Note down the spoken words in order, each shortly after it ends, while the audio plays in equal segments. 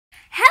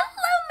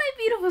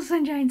beautiful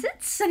sunshines,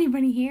 it's Sunny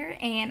Bunny here,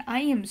 and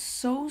I am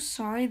so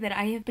sorry that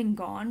I have been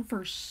gone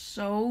for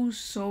so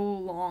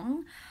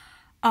long.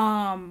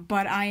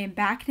 But I am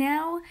back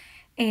now,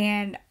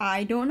 and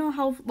I don't know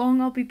how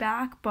long I'll be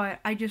back, but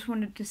I just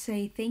wanted to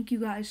say thank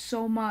you guys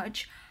so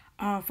much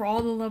for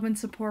all the love and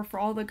support, for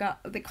all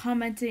the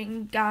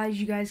commenting, guys.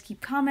 You guys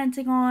keep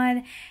commenting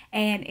on,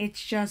 and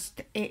it's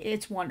just,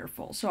 it's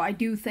wonderful. So I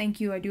do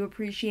thank you, I do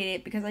appreciate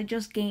it, because I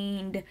just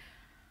gained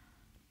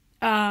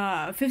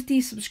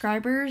 50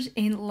 subscribers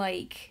in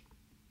like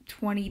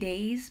 20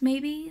 days,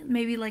 maybe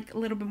like a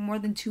little bit more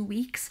than 2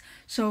 weeks.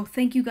 So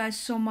thank you guys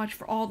so much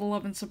for all the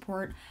love and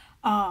support.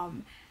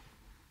 And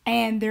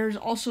there's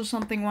also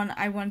something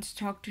I want to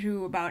talk to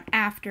you about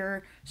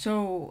after.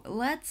 So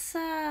let's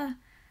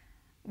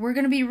we're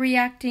gonna be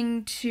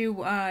reacting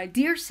to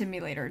Deer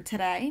Simulator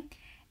today,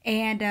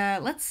 and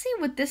let's see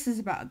what this is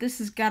about. This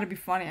has got to be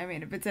funny. I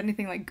mean, if it's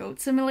anything like Goat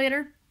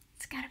Simulator,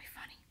 it's gotta be funny.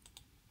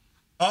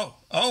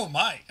 Oh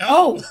my.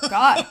 Oh,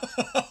 God.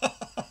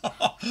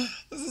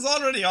 This is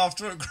already off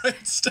to a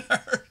great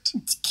start. Top of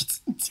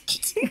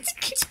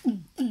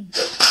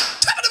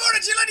the morning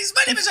to you ladies.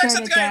 My name is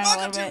Jacksepticeye and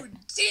welcome to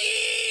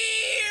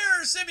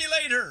Deer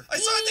Simulator. I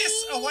saw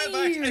this a while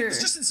back. It was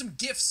just in some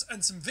GIFs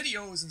and some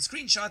videos and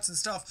screenshots and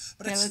stuff,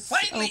 but it's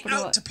finally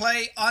out to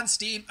play on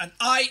Steam, and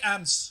I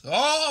am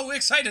so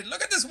excited.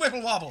 Look at this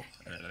wibble wobble.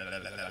 I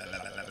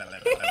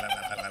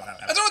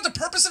don't know what the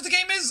purpose of the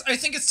game is. I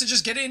think it's to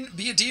just get in,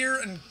 be a deer,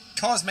 and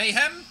cause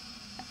mayhem.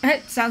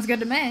 It sounds good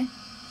to me.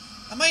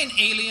 Am I an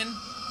alien?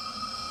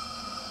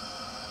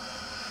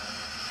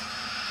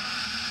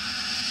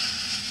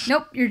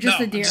 Nope, you're just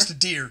a deer. I'm just a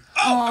deer.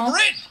 Oh, and we're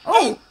in!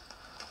 Oh!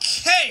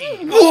 Okay!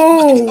 Whoa.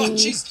 Oh my god,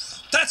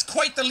 jeez. That's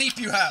quite the leap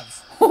you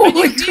have. I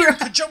knew deer crap.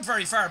 could jump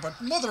very far, but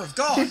mother of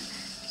God.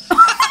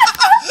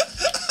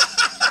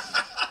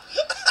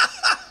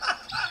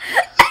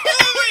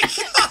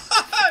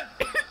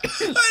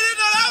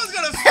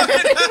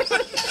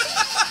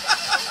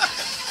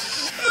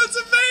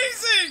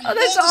 Oh,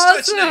 that's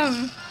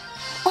awesome!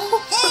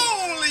 Oh.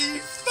 Holy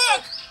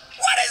fuck!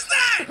 What is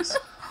that?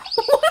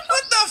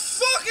 What the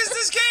fuck is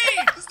this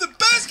game? It's the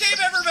best game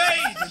ever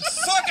made! And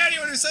fuck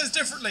anyone who says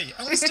differently.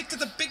 I want to stick to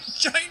the big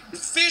giant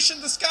fish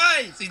in the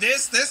sky. See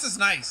this? This is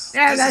nice.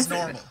 Yeah, this is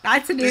normal.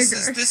 That's a deer.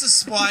 This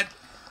is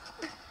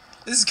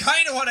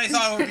kind of what I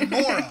thought it would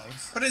be more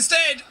of. But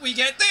instead, we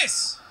get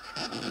this.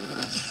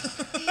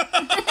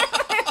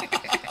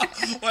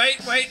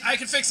 Wait, I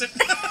can fix it.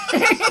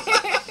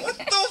 What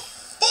the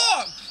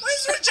fuck? Why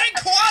is there a giant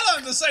koala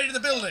on the side of the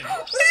building?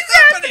 What is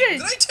happening?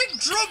 Did I take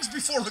drugs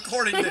before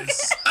recording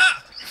this?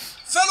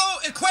 Fellow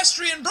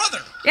equestrian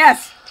brother.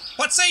 Yes.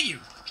 What say you?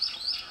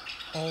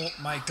 Oh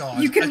my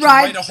god. You can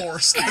ride a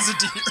horse as a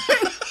deer.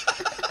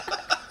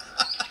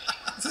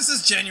 This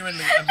is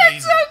genuinely amazing.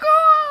 That's so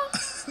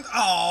cool.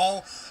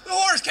 Oh, the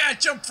horse can't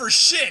jump for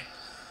shit.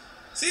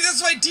 See,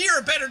 that's why deer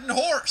are better than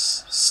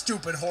horse.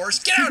 Stupid horse.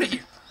 Get out of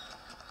here.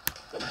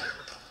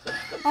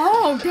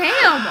 Oh,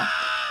 damn.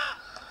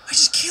 I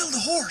just killed a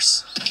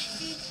horse.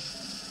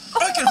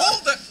 Oh, I can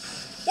hold the...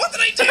 What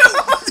did I do?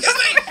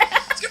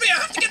 Excuse me, I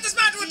have to get this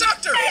man to a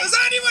doctor. Does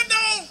anyone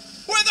know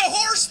where the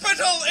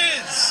hospital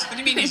is? What do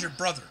you mean he's your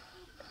brother?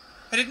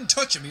 I didn't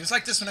touch him. He was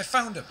like this when I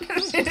found him.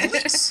 Ooh,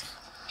 police.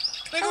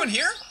 Can I go in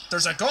here?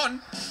 There's a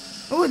gun.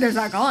 Oh, there's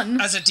a gun.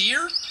 As a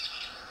deer?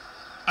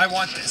 I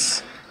want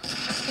this.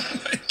 Oh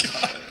my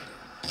god.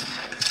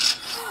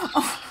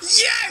 Oh.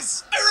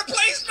 Yes! I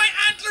replaced my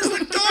antlers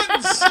with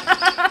guns!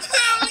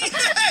 Hell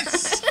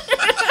yes!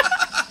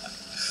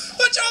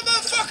 What y'all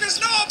motherfuckers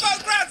know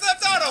about Grand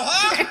Theft Auto,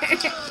 huh?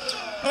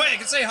 Oh wait, I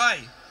can say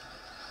hi.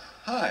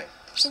 Hi.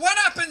 So what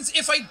happens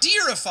if I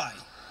deerify?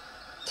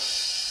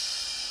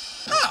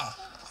 Ah,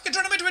 I can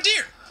turn him into a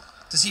deer.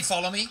 Does he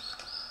follow me?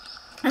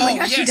 Oh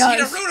yes, he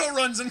Naruto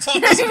runs and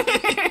follows me.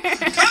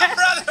 Come,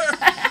 brother!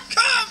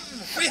 Come!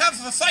 We have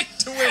a fight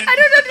to win. I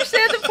don't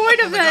understand the point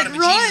of that. God,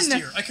 Run! Jesus,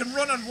 dear. I can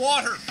run on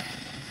water.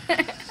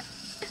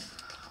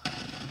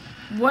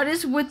 What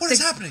is What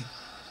is happening?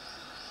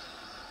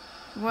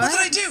 What? What did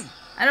I do?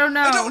 I don't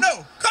know. I don't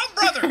know. Come,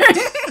 brother!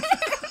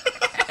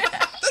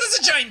 That is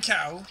a giant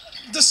cow.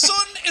 The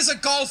sun is a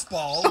golf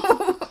ball.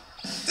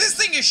 This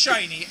thing is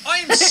shiny. I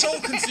am so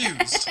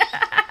confused.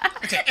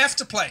 Okay, F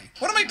to play.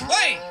 What am I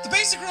playing? The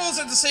basic rules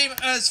are the same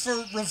as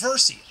for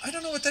reversey. I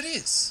don't know what that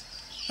is.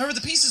 However,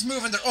 the pieces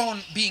move on their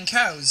own, being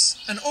cows.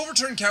 An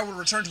overturned cow will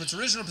return to its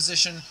original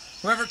position.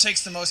 Whoever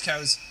takes the most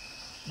cows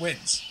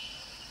wins.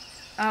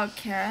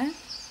 Okay.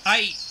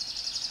 I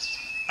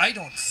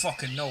don't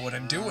fucking know what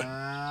I'm doing.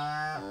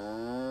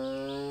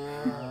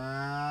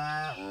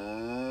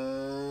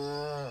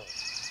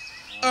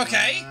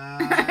 Okay.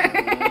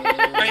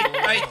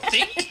 I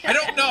think? I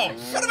don't know.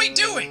 What am I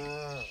doing?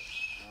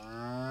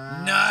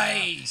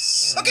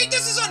 Nice. Okay,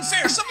 this is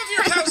unfair. Some of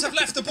your cows have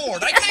left the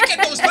board. I can't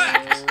get those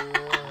back.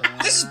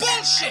 This is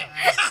bullshit.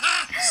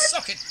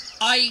 Suck it.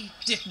 I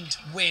didn't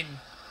win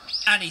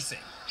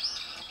anything.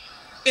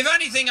 If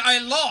anything, I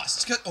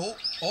lost. Oh.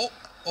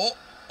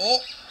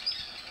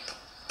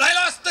 I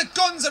lost the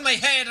guns in my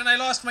head and I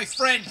lost my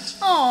friend.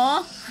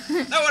 Aw.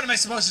 Now what am I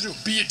supposed to do?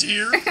 Be a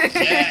deer?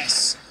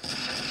 Yes.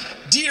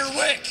 Deer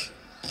wick.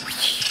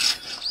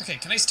 Okay,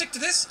 can I stick to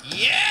this?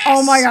 Yes!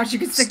 Oh my gosh, you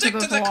can stick to the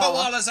the koala.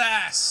 koala's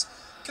ass.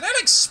 Can I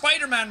like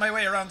Spider-Man my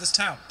way around this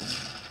town?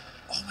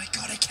 Oh my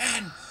god, I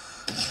can.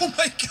 Oh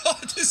my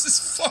god, this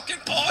is fucking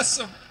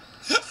awesome.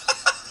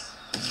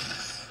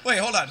 Wait,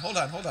 hold on. Can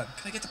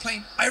I get the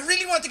plane? I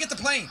really want to get the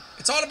plane.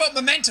 It's all about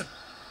momentum.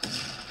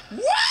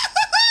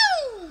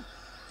 Woohoo!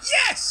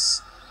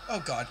 Yes! Oh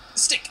god.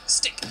 Stick.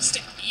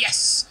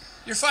 Yes!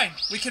 You're fine.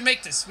 We can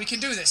make this. We can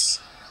do this.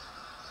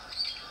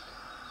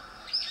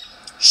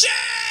 Shit!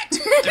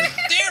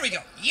 There we go.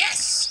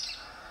 Yes!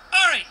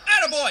 Alright,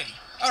 attaboy.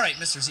 Alright,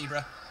 Mr.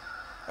 Zebra.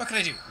 What can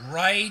I do?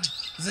 Ride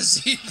the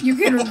zebra. You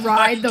can Oh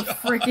ride the God.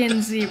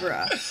 frickin'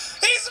 zebra.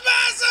 He's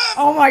massive!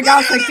 Oh my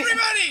gosh, Look at like,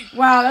 everybody!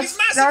 wow, that's He's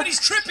massive dark. and he's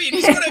trippy and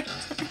he's gonna...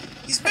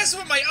 He's messing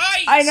with my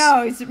eyes! I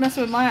know, he's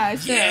messing with my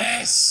eyes too.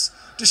 Yes!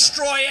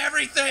 Destroy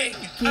everything!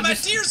 I'm at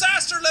just- Deer's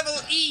Aster level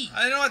E.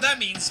 I don't know what that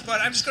means, but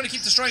I'm just gonna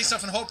keep destroying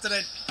stuff and hope that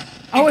it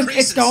Oh,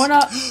 increases. it's going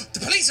up. The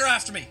police are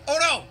after me! Oh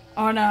no!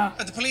 Oh no.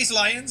 Are the police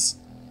lions?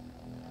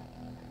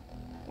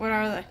 What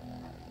are they?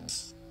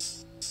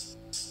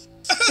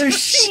 They're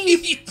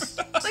sheep.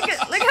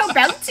 Look how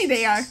bouncy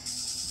they are.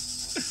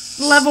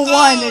 Level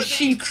 1 is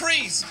sheep.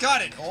 Increase.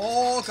 Got it.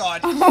 Oh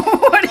god.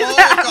 What is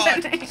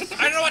happening? God.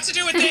 I don't know what to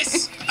do with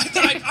this.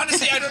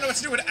 Honestly, I don't know what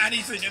to do with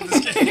anything in this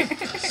game.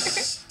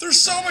 There's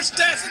so much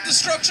death and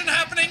destruction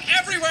happening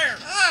everywhere.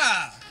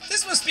 Ah,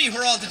 this must be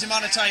where all the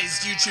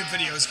demonetized YouTube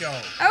videos go.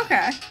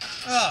 Okay.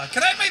 Oh,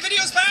 can I have my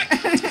videos back?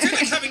 I feel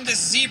like having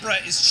this zebra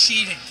is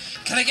cheating.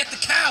 Can I get the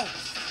cow?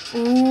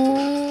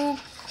 Ooh.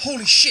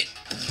 Holy shit.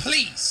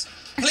 Please.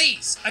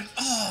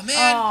 Oh,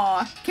 man.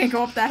 Aw, can't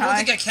go up that I don't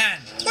high. think I can.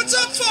 What's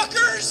up,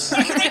 fuckers?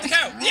 I can ride the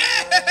cow.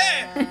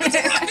 Yeah! It's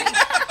a rocking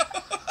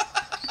cow.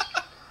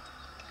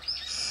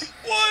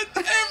 What?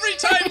 Every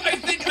time I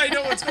think I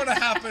know what's going to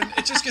happen,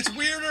 it just gets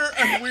weirder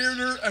and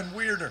weirder and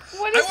weirder.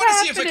 What is I want to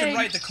see if I happening? can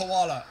ride the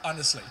koala,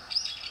 honestly.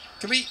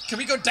 Can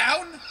we go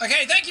down?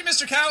 Okay, thank you,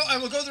 Mr. Cow. I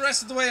will go the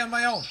rest of the way on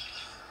my own.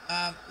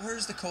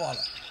 Where's the koala?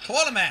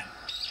 Koala man.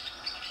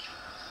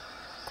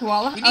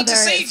 Koala? We Oh, need to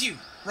there it save is. you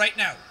right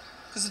now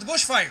because of the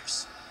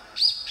bushfires.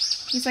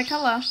 He's like,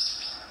 hello.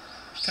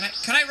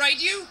 Can I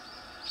ride you?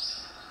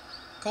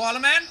 Koala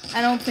man?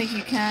 I don't think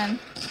you can.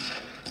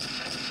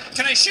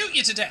 Can I shoot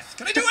you to death?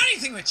 Can I do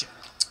anything with you?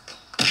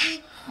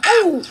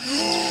 Oh!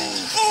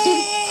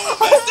 Oh,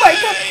 Oh my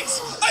God.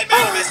 mistakes! I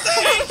made a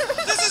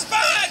mistake! This is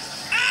bad!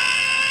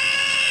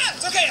 Ah!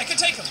 It's okay, I can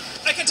take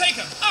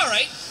him.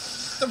 Alright.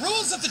 The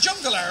rules of the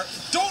jungle are,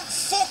 don't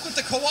fuck with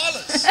the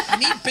koalas. I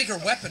need bigger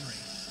weaponry.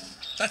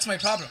 That's my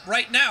problem.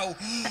 Right now,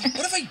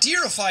 what if I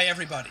deerify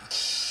everybody?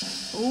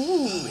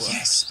 Ooh. Oh,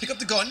 yes. Pick up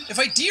the gun. If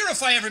I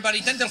deerify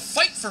everybody, then they'll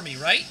fight for me,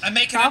 right? I'm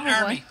making Probably. an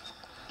army.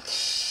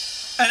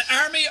 An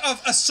army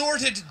of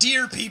assorted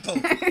deer people.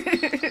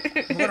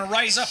 We're gonna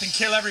rise up and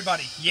kill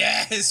everybody.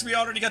 Yes, we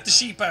already got the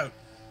sheep out.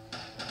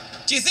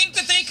 Do you think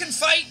that they can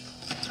fight?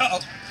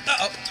 Uh-oh.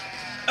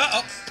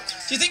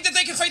 Do you think that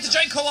they can fight the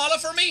giant koala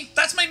for me?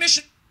 That's my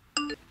mission.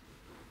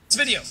 This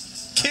video.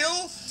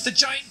 Kill the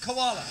giant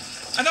koala.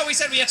 I know we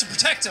said we had to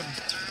protect him.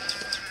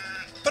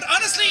 But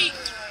honestly,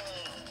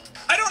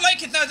 I don't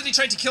like it now that he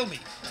tried to kill me.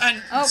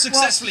 And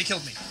successfully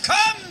killed me.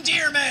 Come,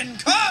 deer men,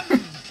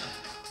 come!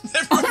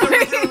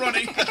 They're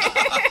running.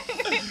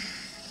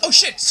 Oh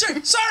shit,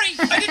 sorry,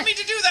 I didn't mean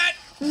to do that.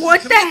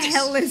 What Can the we get this?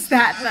 hell is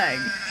that thing?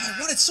 I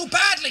want it so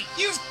badly.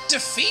 You've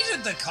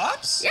defeated the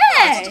cops? Yay!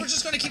 I thought they were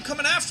just going to keep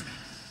coming after me.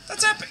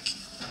 That's epic.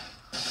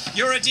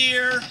 You're a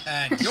deer,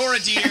 and you're a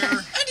deer, and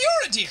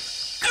you're a deer.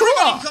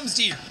 Everybody becomes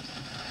deer.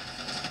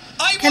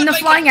 I Can want, the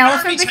like, flying an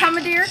elephant army become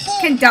a tank. deer?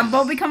 Can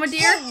Dumbo become a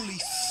deer? Holy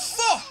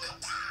fuck!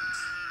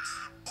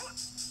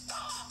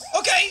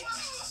 Okay.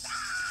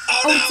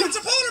 Oh no, it's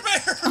a polar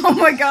bear! Oh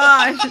my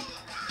gosh.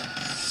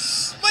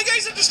 My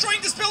guys are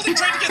destroying this building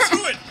trying to get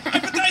through it.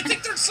 But I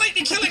think they're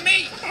slightly killing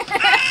me.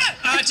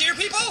 Deer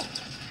people?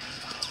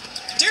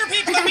 Deer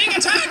people are being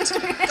attacked!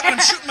 God, I'm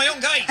shooting my own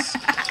guys.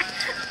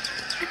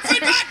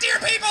 Fight back, deer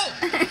people!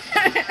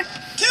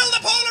 Kill the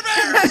polar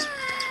bears!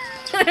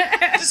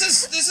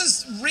 This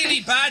is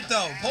really bad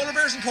though. Polar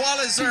bears and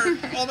koalas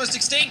are almost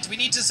extinct. We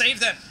need to save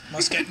them.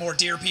 Must get more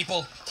deer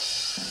people.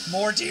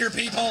 More deer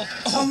people.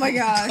 Oh my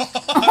gosh.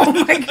 Oh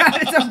my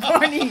god, it's a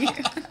bunny.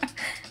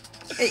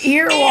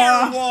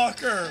 Earwalk.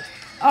 Earwalker.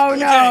 Oh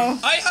no.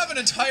 Okay, I have an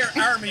entire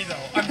army though.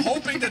 I'm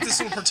hoping that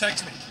this will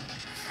protect me.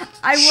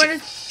 I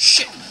would.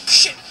 Shit!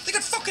 They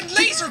got fucking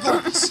laser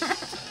guns!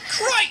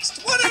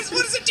 Christ! What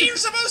is a deer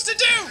supposed to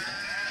do?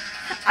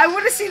 I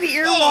want to see the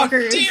Oh,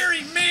 earwalkers.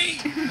 dearie me!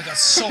 I got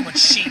so much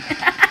sheep.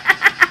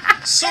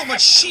 So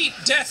much sheep,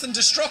 death, and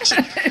destruction.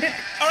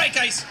 Alright,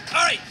 guys.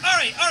 Alright.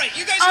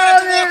 You guys are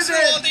gonna have to walk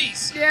through all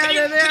these. Yeah, can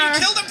there they are. you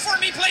kill them for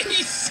me,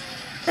 please?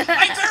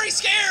 I'm very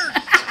scared.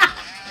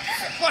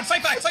 Come on,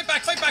 fight back.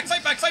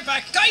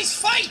 Guys,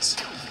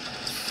 fight!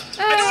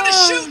 I don't want to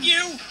shoot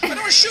you. I don't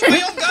want to shoot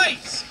my own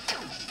guys.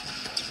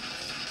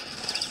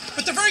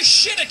 But they're very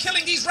shit at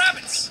killing these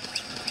rabbits.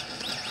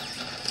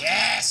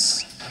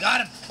 Yes! Got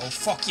him. Oh,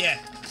 fuck yeah.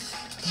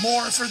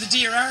 More for the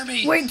Deeer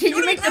army. Wait, can you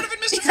make make part of it,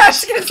 Mr. I was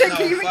Fish? gonna say, No,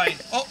 can you fine. make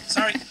Oh,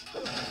 sorry.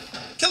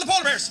 Kill the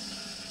polar bears.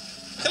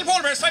 Kill the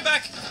polar bears. Fight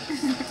back.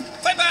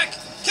 Fight back.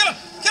 Kill him.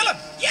 Kill him.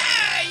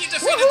 Yeah, you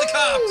defeated the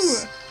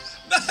cops.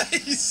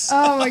 Nice.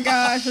 Oh my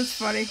gosh, that's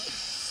funny.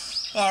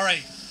 All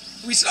right.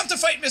 We still have to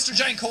fight Mr.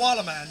 Giant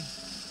Koala Man.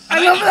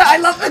 I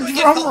love the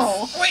drum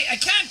roll. Wait, I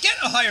can't get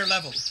a higher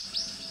level.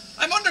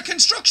 I'm under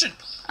construction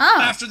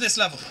after this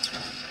level.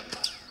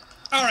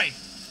 All right.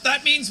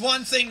 That means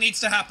one thing needs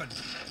to happen.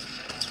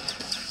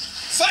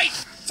 Fight!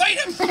 Fight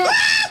him!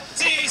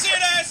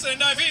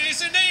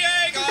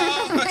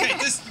 Okay,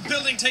 this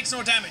building takes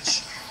no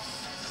damage.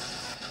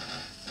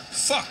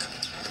 Fuck.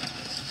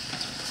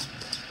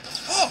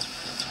 Oh,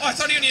 I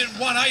thought you needed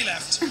one eye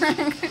left.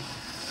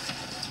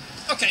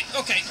 Okay.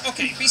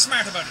 Be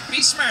smart about it.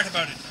 Be smart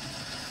about it.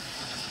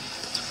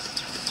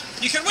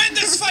 You can win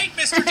this fight,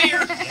 Mr.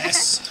 Deeer.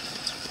 Yes.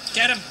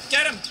 Get him.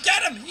 Yeah,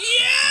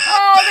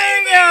 oh,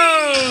 baby! There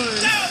he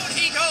goes. Down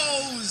he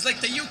goes,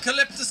 like the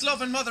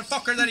eucalyptus-loving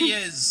motherfucker that he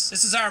is.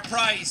 This is our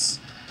prize.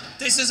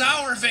 This is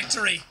our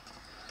victory.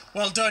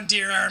 Well done,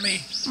 Deeer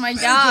army. Oh my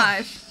better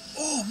gosh. Gun.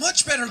 Oh,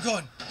 much better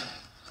gun.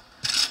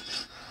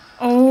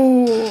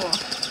 Oh.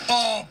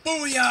 Oh,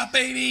 booyah,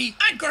 baby.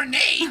 And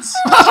grenades.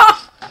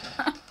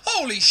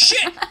 Holy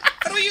shit.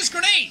 How do we use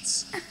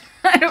grenades?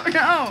 I don't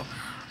know.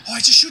 Oh, I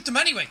just shoot them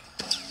anyway.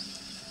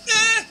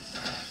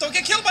 Don't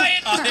get killed by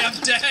it. I am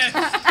dead.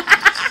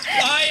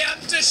 I am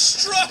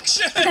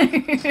destruction.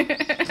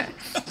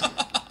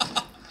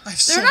 I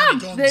have so many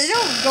guns. They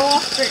don't go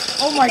off the...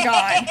 Oh my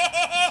god.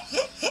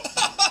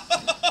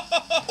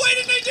 Why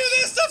didn't I do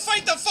this to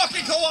fight the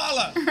fucking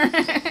koala?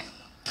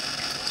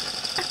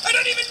 I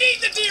don't even need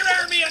the Deeer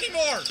army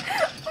anymore.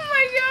 Oh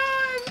my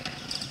god.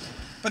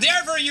 But they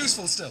are very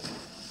useful still.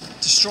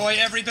 Destroy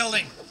every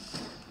building.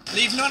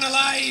 Leave none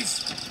alive.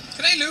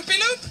 Can I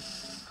loopy-loop?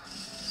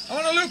 I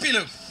want a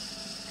loopy-loop.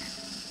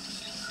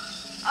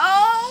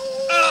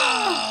 Oh!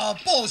 Oh,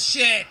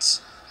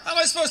 bullshit! How am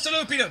I supposed to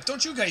loopy-loop?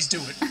 Don't you guys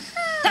do it. Can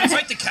I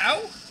fight the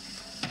cow?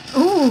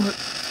 Ooh,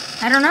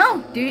 I don't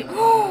know. Do you...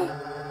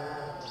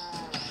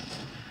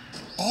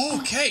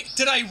 Okay,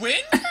 did I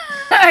win?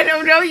 I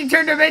don't know. You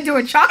turned him into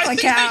a chocolate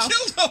cow. I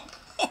killed him.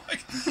 Oh my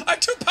God. I'm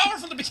too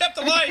powerful to be kept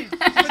alive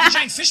with a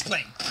giant fish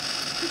plane.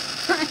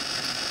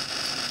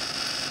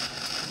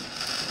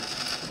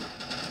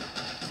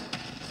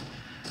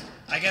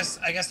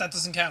 I guess that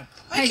doesn't count.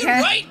 I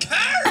can ride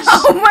cars!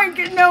 Oh my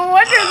god, no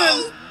wonder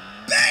oh,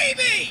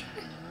 baby!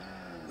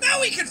 Now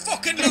we can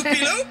fucking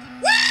loopy-loop!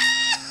 Woo!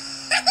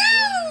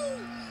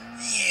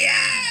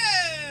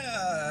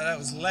 Yeah! That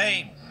was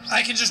lame.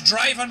 I can just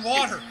drive on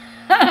water.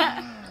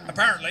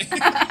 Apparently.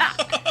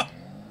 I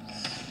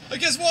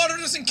guess water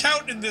doesn't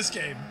count in this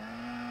game.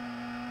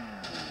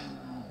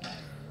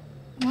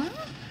 What?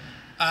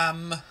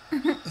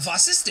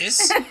 Was ist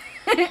this?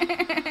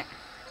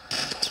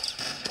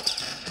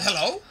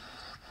 Hello?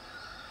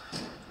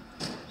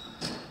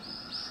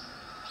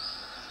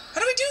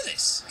 How do we do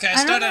this? Okay, I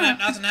started it,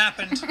 nothing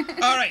happened.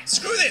 Alright,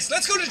 screw this,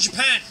 let's go to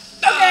Japan.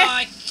 Okay.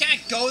 I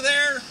can't go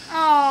there.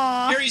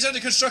 Aww. Here he's under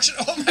construction.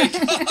 Oh my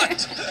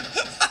god.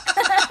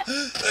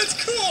 That's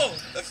cool.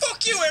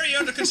 Fuck you, area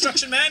under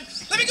construction, man.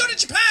 Let me go to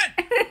Japan.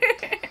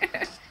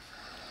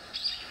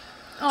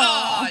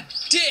 Aw,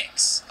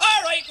 dicks.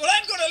 Alright, well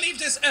I'm going to leave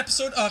this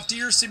episode of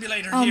Deeer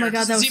Simulator here. Oh my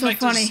god, that was so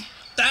funny.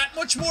 That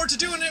much more to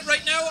do in it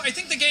right now. I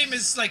think the game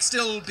is like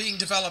still being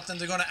developed and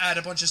they're going to add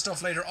a bunch of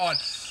stuff later on.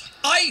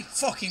 I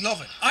fucking love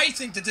it. I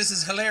think that this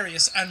is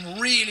hilarious and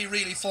really,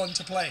 really fun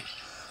to play.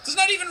 There's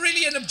not even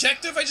really an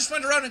objective. I just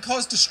went around and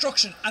caused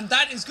destruction, and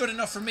that is good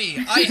enough for me.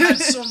 I had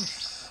some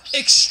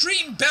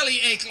extreme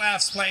bellyache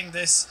laughs playing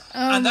this,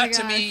 and that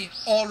to me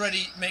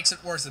already makes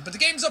it worth it. But the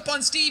game's up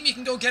on Steam. You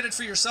can go get it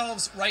for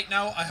yourselves right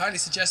now. I highly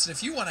suggest it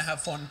if you want to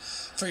have fun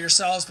for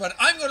yourselves. But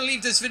I'm going to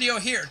leave this video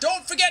here.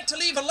 Don't forget to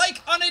leave a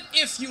like on it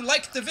if you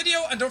liked the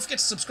video, and don't forget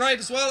to subscribe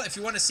as well if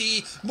you want to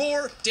see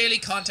more daily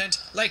content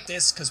like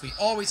this, because we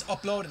always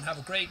upload and have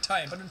a great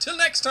time. But until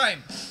next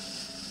time,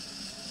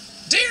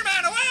 Deeer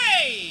Man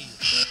away!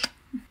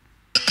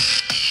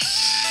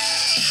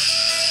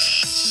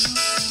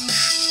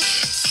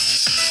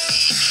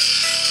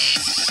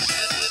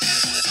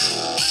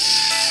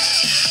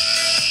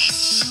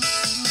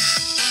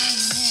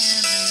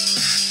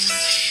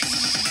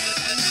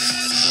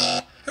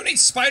 Who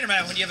needs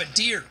Spider-Man when you have a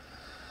deer?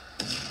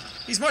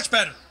 He's much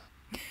better.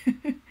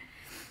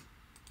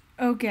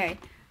 Okay,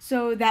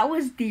 so that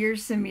was Deeer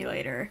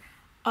Simulator.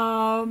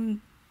 Oh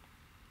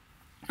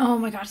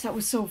my gosh, that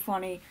was so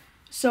funny.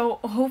 So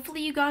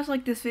hopefully you guys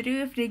liked this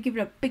video. If you did, give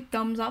it a big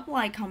thumbs up,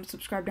 like, comment,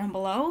 subscribe down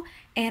below.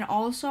 And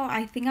also,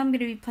 I think I'm going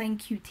to be playing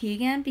QT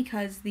again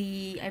because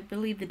I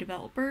believe the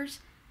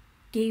developers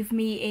gave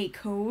me a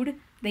code.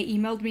 They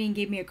emailed me and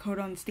gave me a code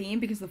on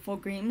Steam because the full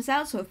game is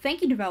out. So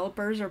thank you,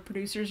 developers or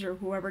producers or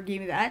whoever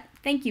gave me that.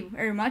 Thank you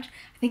very much.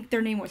 I think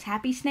their name was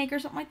Happy Snake or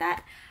something like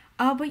that.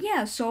 But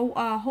yeah, so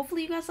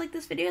hopefully you guys like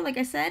this video, like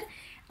I said.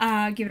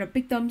 Give it a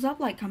big thumbs up,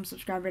 like, comment,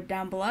 subscribe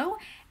down below.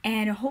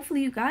 And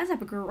hopefully you guys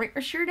have a great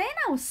rest of your day, and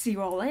I will see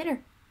you all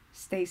later.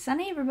 Stay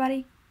sunny,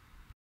 everybody.